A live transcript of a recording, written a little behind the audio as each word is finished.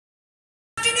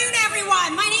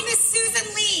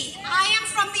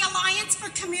stands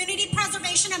for Community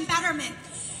Preservation and Betterment.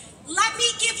 Let me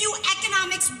give you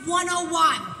Economics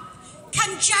 101.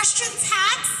 Congestion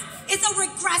tax is a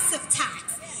regressive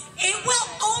tax. It will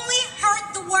only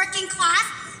hurt the working class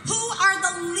who are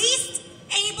the least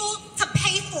able to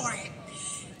pay for it.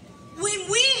 When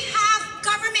we have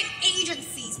government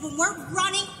agencies, when we're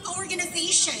running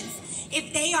organizations,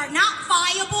 if they are not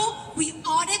viable, we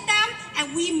audit them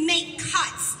and we make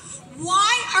cuts.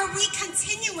 Why are we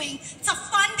continuing to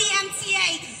fund the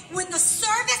MTA when the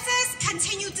services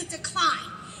continue to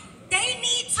decline? They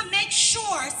need to make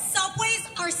sure subways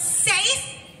are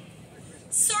safe,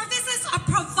 services are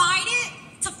provided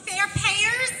to fare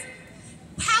payers.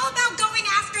 How about going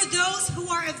after those who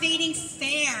are evading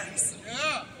fares?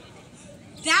 Yeah.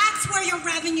 That's where your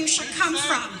revenue should come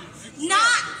from,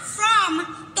 not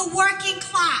from the working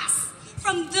class,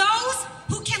 from those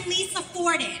who can least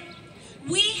afford it.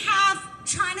 We have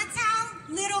Chinatown,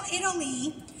 Little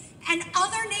Italy, and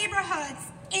other neighborhoods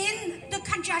in the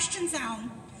congestion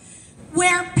zone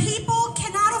where people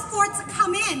cannot afford to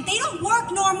come in. They don't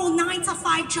work normal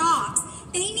 9-to-5 jobs.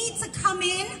 They need to come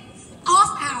in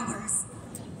off hours.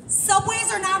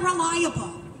 Subways are not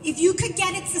reliable. If you could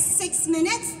get it to 6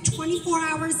 minutes, 24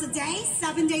 hours a day,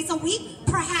 7 days a week,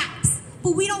 perhaps.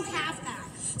 But we don't have that.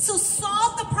 So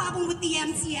solve the problem with the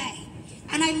MTA.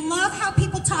 And I love how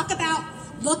people talk about,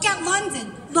 look at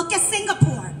London, look at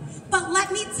Singapore. But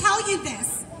let me tell you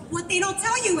this, what they don't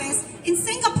tell you is, in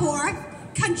Singapore,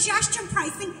 congestion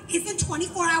pricing isn't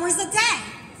 24 hours a day.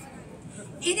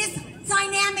 It is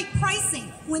dynamic pricing.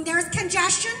 When there's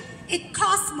congestion, it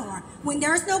costs more. When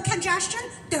there's no congestion,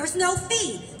 there's no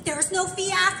fee. There's no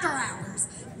fee after hours.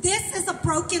 This is a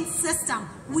broken system.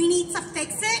 We need to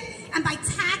fix it, and by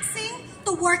taxing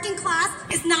the working class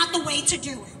is not the way to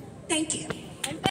do it. Thank you.